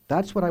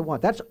 That's what I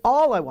want. That's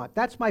all I want.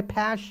 That's my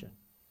passion.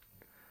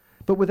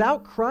 But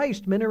without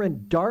Christ, men are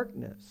in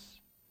darkness,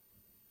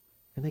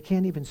 and they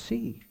can't even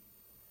see.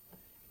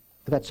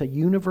 That's a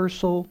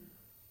universal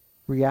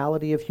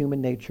reality of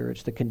human nature.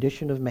 It's the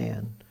condition of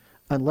man.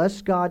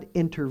 Unless God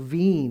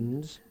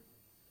intervenes,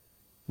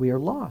 we are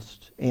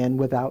lost and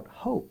without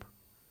hope.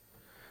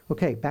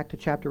 Okay, back to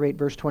chapter 8,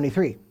 verse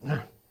 23.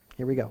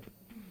 Here we go.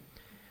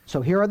 So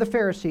here are the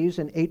Pharisees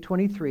in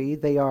 8:23.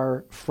 They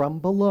are from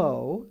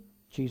below,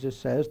 Jesus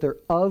says. They're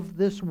of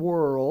this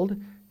world,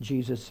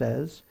 Jesus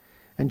says.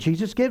 And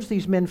Jesus gives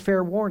these men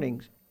fair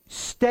warnings.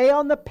 Stay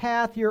on the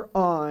path you're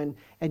on,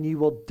 and you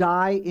will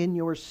die in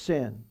your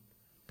sin.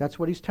 That's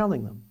what he's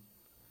telling them.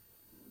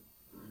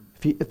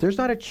 If there's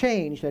not a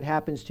change that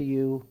happens to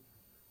you,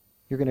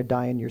 you're going to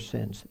die in your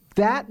sins.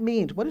 That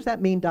means, what does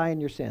that mean, die in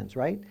your sins,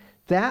 right?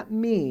 That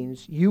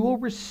means you will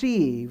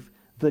receive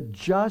the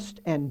just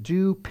and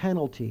due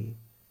penalty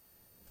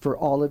for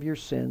all of your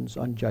sins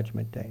on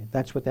Judgment Day.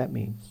 That's what that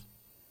means.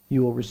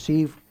 You will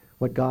receive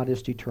what God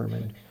has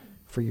determined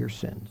for your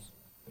sins.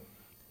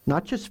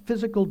 Not just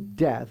physical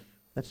death,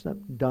 that's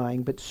not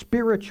dying, but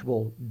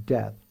spiritual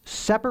death.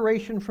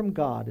 Separation from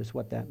God is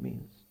what that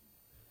means.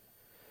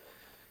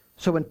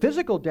 So when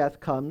physical death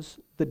comes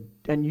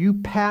and you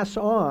pass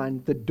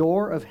on, the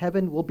door of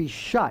heaven will be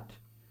shut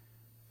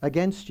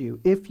against you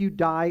if you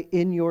die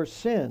in your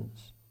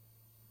sins.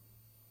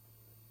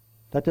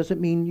 That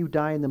doesn't mean you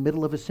die in the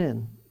middle of a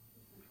sin.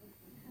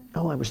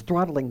 Oh, I was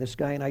throttling this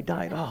guy and I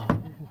died. Oh.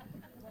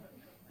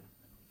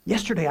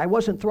 Yesterday I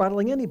wasn't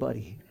throttling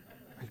anybody.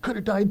 I could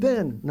have died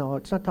then. No,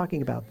 it's not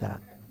talking about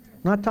that.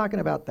 I'm not talking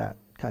about that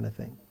kind of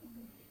thing.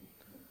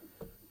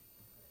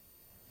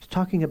 It's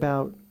talking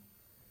about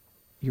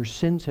your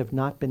sins have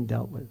not been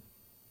dealt with.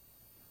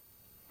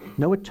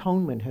 No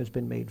atonement has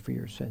been made for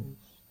your sins.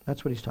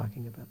 That's what he's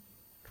talking about.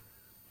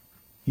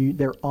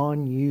 They're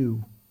on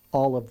you,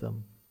 all of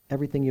them.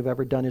 Everything you've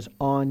ever done is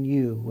on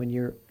you when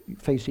you're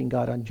facing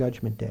God on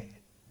Judgment Day.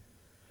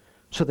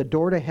 So the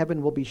door to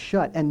heaven will be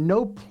shut, and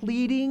no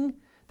pleading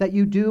that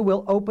you do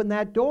will open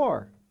that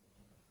door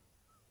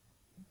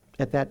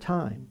at that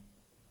time.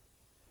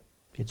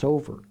 It's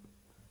over.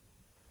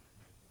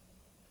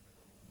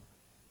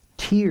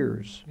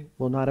 Tears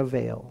will not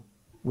avail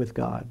with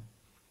God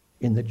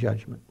in the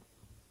judgment.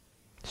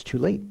 It's too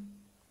late.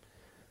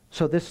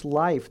 So this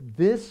life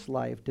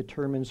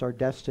determines our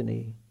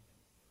destiny.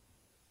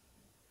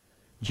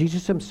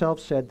 Jesus himself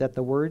said that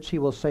the words he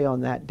will say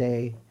on that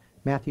day,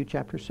 Matthew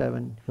chapter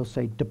 7, he'll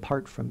say,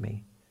 "Depart from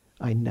me,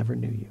 I never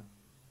knew you,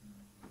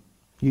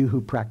 you who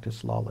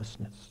practice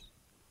lawlessness."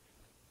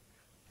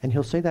 And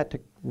he'll say that to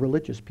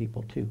religious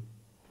people too,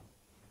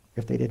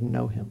 if they didn't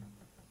know him.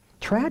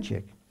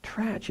 Tragic,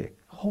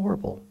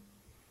 horrible,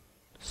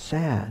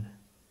 sad.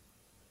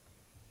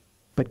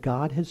 But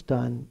God has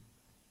done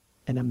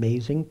an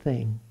amazing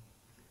thing.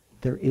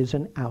 There is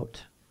an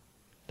out.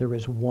 There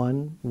is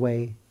one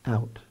way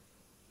out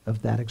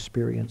of that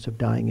experience of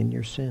dying in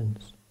your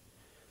sins.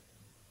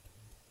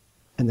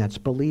 And that's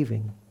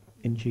believing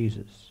in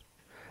Jesus.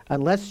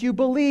 Unless you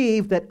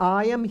believe that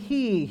I am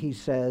he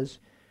says,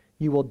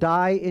 you will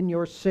die in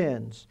your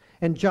sins.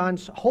 And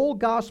John's whole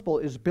gospel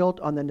is built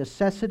on the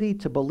necessity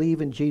to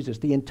believe in Jesus.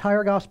 The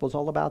entire gospel is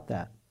all about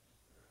that.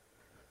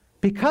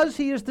 Because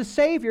he is the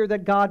Savior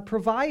that God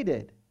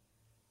provided.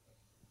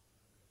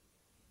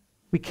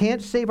 We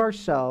can't save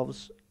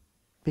ourselves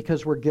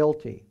because we're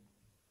guilty.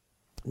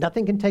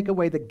 Nothing can take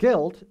away the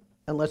guilt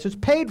unless it's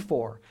paid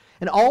for.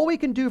 And all we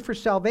can do for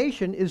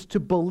salvation is to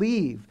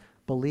believe.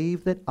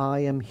 Believe that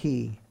I am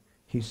he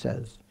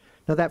says.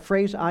 Now that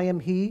phrase, I am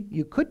he,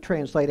 you could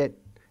translate it.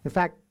 In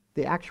fact,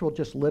 the actual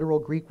just literal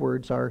Greek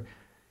words are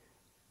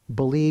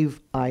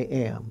believe I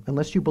am.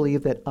 Unless you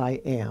believe that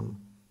I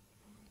am.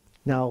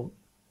 Now,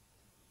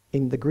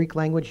 in the Greek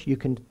language, you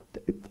can,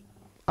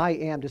 I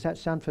am, does that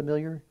sound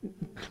familiar?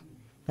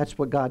 That's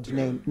what God's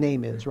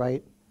name is,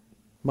 right?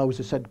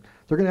 Moses said,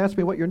 they're going to ask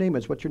me what your name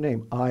is. What's your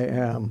name? I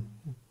am.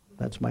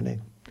 That's my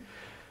name.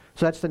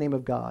 So that's the name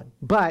of God.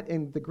 But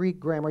in the Greek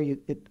grammar,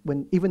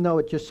 even though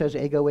it just says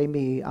ego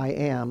eimi, I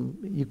am,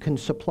 you can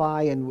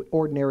supply, in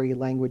ordinary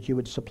language, you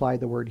would supply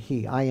the word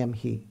he. I am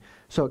he.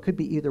 So it could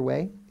be either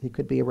way. It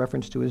could be a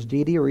reference to his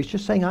deity, or he's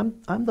just saying,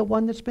 I'm the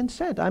one that's been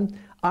sent.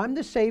 I'm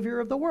the Savior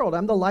of the world.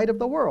 I'm the light of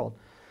the world.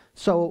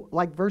 So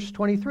like verse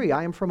 23,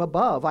 I am from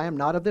above. I am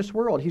not of this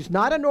world. He's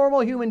not a normal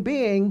human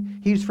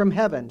being. He's from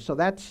heaven. So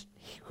that's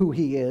who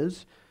he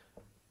is.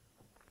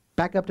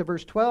 Back up to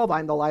verse 12,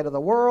 I'm the light of the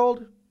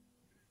world.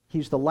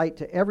 He's the light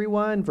to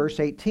everyone. Verse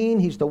 18,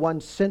 he's the one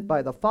sent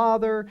by the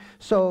Father.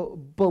 So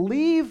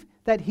believe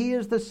that he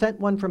is the sent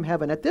one from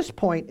heaven. At this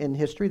point in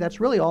history, that's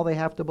really all they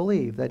have to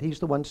believe, that he's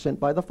the one sent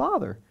by the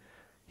Father.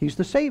 He's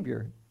the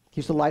Savior.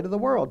 He's the light of the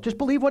world. Just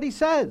believe what he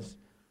says.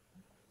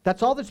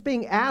 That's all that's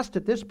being asked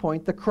at this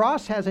point. The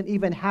cross hasn't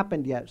even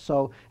happened yet.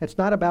 So it's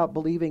not about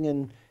believing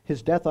in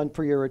his death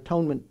for your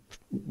atonement,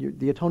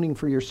 the atoning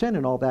for your sin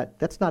and all that.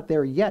 That's not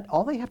there yet.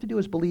 All they have to do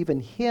is believe in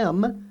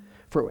him,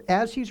 for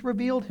as he's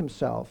revealed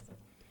himself.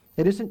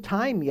 It isn't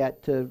time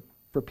yet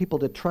for people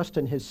to trust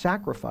in his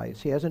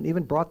sacrifice. He hasn't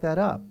even brought that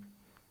up.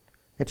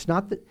 It's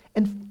not that,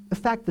 in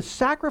fact, the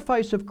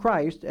sacrifice of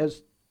Christ,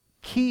 as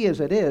key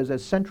as it is,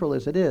 as central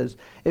as it is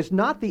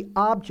not the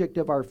object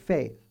of our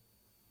faith.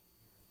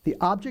 The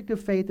object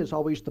of faith is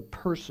always the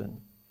person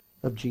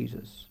of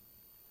Jesus.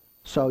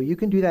 So you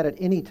can do that at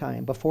any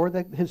time, before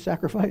his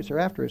sacrifice or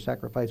after his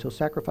sacrifice. He'll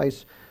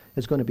sacrifice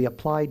is going to be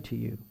applied to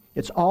you.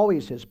 It's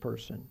always his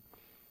person.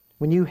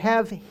 When you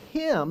have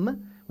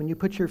him, when you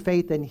put your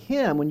faith in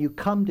him, when you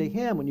come to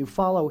him, when you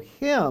follow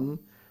him,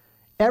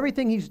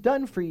 everything he's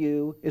done for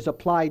you is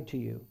applied to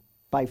you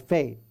by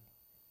faith.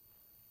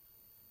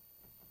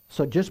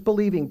 So just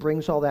believing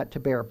brings all that to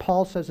bear.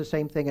 Paul says the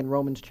same thing in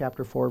Romans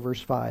chapter 4,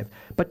 verse 5.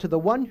 But to the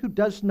one who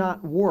does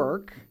not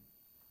work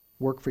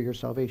for your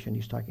salvation,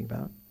 he's talking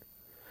about,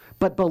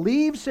 but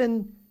believes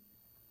in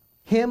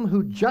him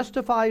who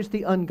justifies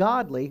the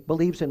ungodly,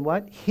 believes in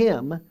what?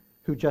 Him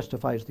who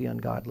justifies the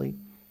ungodly.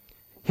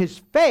 His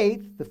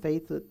faith, the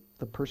faith that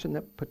the person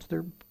that puts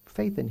their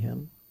faith in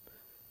him,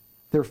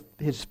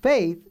 his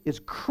faith is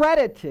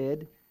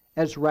credited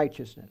as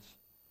righteousness.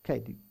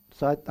 Okay,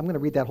 so I'm going to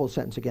read that whole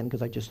sentence again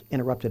because I just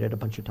interrupted it a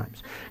bunch of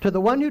times. To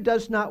the one who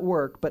does not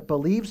work, but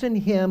believes in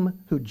him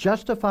who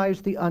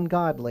justifies the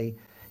ungodly,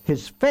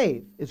 his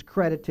faith is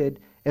credited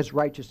as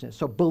righteousness.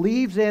 So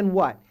believes in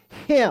what?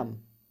 Him.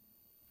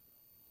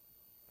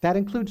 That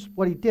includes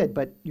what he did,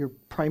 but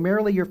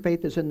primarily your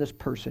faith is in this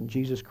person,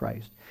 Jesus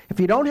Christ. If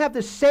you don't have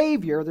the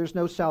Savior, there's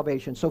no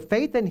salvation. So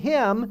faith in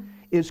him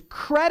is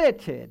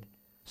credited.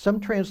 Some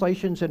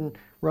translations in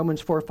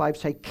Romans 4:5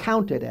 say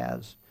counted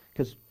as.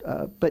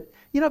 But,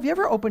 have you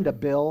ever opened a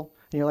bill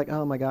and you're like,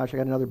 oh my gosh, I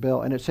got another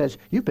bill, and it says,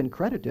 you've been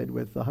credited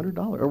with $100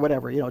 or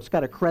whatever. It's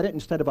got a credit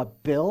instead of a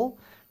bill.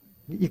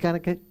 You kind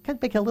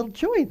of make a little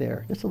joy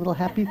there. It's a little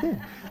happy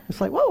thing. It's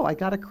like, whoa, I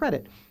got a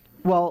credit.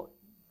 Well,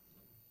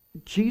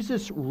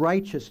 Jesus'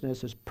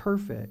 righteousness is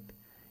perfect.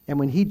 And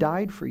when he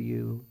died for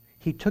you,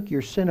 he took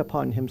your sin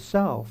upon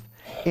himself.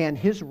 And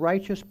his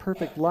righteous,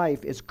 perfect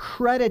life is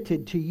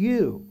credited to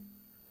you.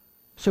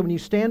 So when you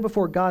stand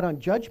before God on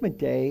Judgment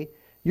Day,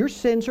 your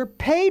sins are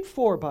paid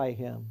for by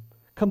him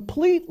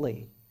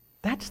completely.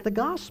 That's the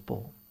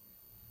gospel.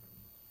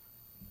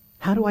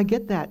 How do I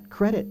get that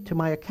credit to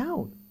my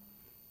account?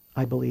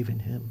 I believe in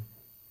him.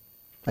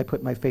 I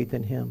put my faith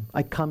in him.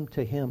 I come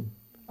to him.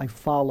 I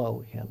follow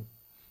him.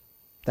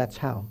 That's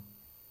how.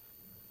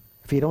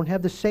 If you don't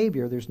have the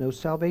Savior, there's no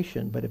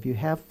salvation. But if you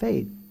have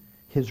faith,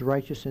 his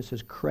righteousness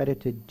is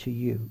credited to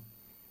you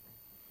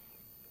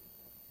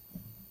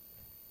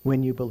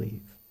when you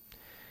believe.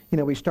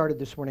 We started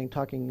this morning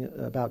talking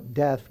about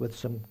death with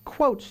some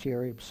quotes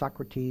here,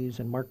 Socrates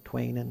and Mark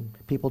Twain, and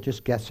people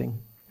just guessing.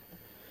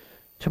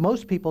 To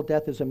most people,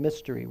 death is a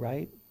mystery,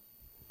 right?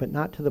 But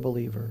not to the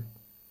believer.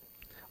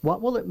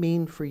 What will it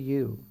mean for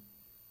you?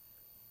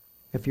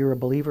 If you're a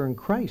believer in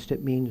Christ,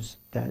 it means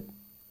that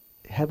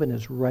heaven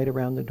is right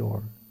around the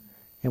door.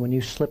 And when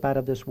you slip out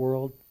of this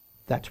world,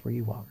 that's where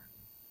you are.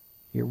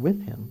 You're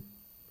with him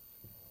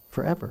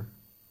forever.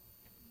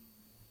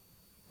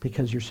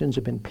 Because your sins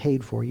have been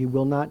paid for. You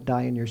will not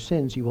die in your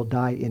sins. You will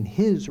die in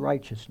his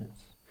righteousness.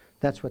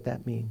 That's what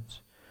that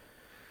means.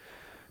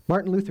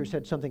 Martin Luther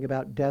said something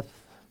about death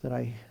that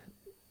I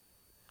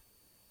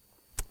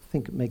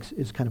think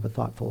is kind of a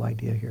thoughtful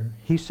idea here.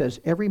 He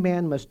says, every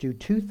man must do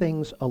two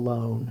things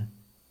alone.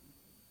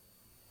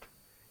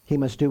 He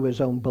must do his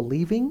own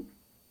believing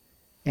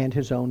and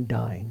his own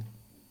dying.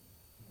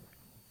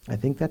 I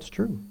think that's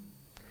true.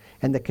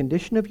 And the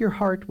condition of your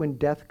heart when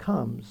death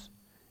comes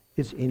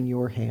is in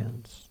your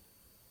hands.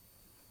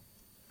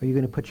 Are you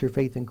going to put your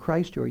faith in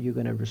Christ, or are you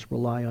going to just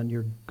rely on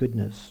your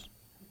goodness?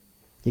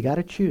 You got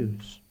to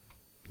choose.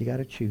 You got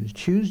to choose.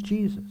 Choose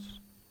Jesus,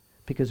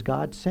 because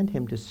God sent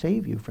him to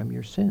save you from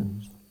your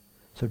sins.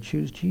 So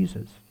choose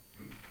Jesus.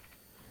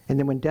 And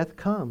then when death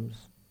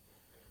comes,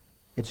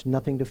 it's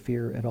nothing to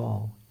fear at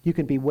all. You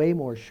can be way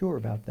more sure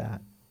about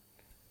that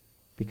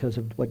because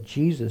of what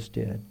Jesus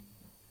did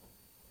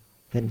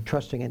than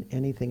trusting in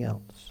anything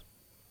else.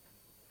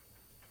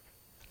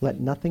 Let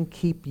nothing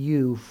keep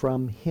you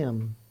from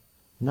him.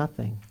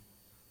 Nothing.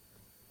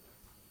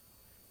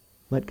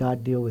 Let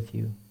God deal with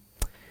you.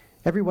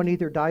 Everyone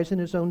either dies in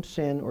his own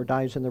sin or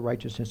dies in the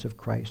righteousness of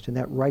Christ, and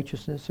that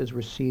righteousness is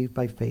received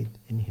by faith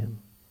in him.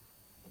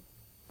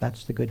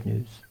 That's the good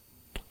news.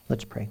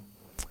 Let's pray.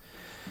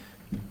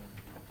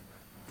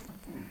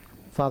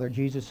 Father,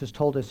 Jesus has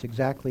told us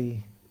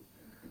exactly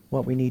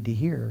what we need to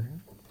hear.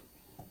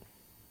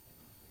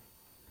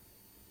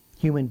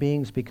 Human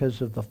beings, because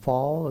of the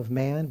fall of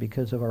man,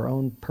 because of our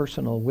own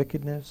personal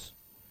wickedness,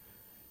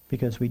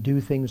 because we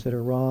do things that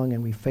are wrong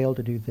and we fail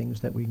to do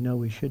things that we know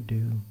we should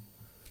do,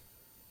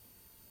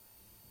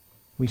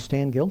 we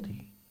stand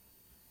guilty.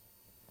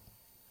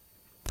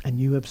 And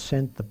you have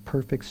sent the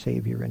perfect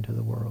Savior into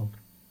the world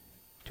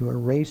to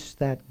erase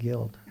that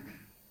guilt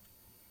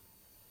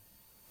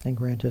and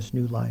grant us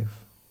new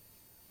life.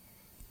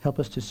 Help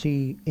us to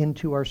see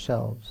into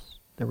ourselves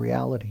the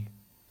reality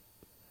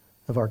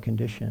of our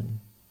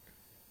condition.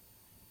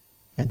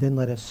 And then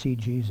let us see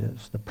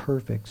Jesus, the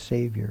perfect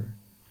Savior,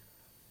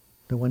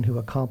 the one who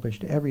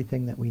accomplished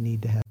everything that we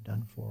need to have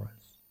done for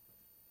us.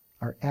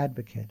 Our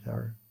advocate,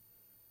 our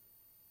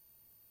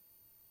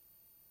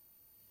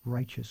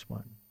righteous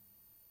one,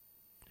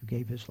 who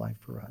gave his life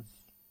for us,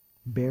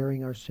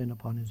 bearing our sin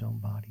upon his own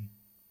body,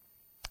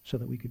 so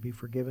that we could be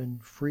forgiven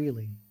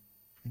freely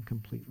and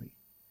completely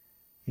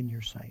in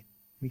your sight.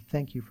 We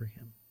thank you for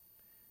him.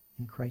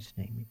 In Christ's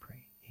name we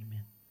pray.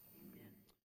 Amen.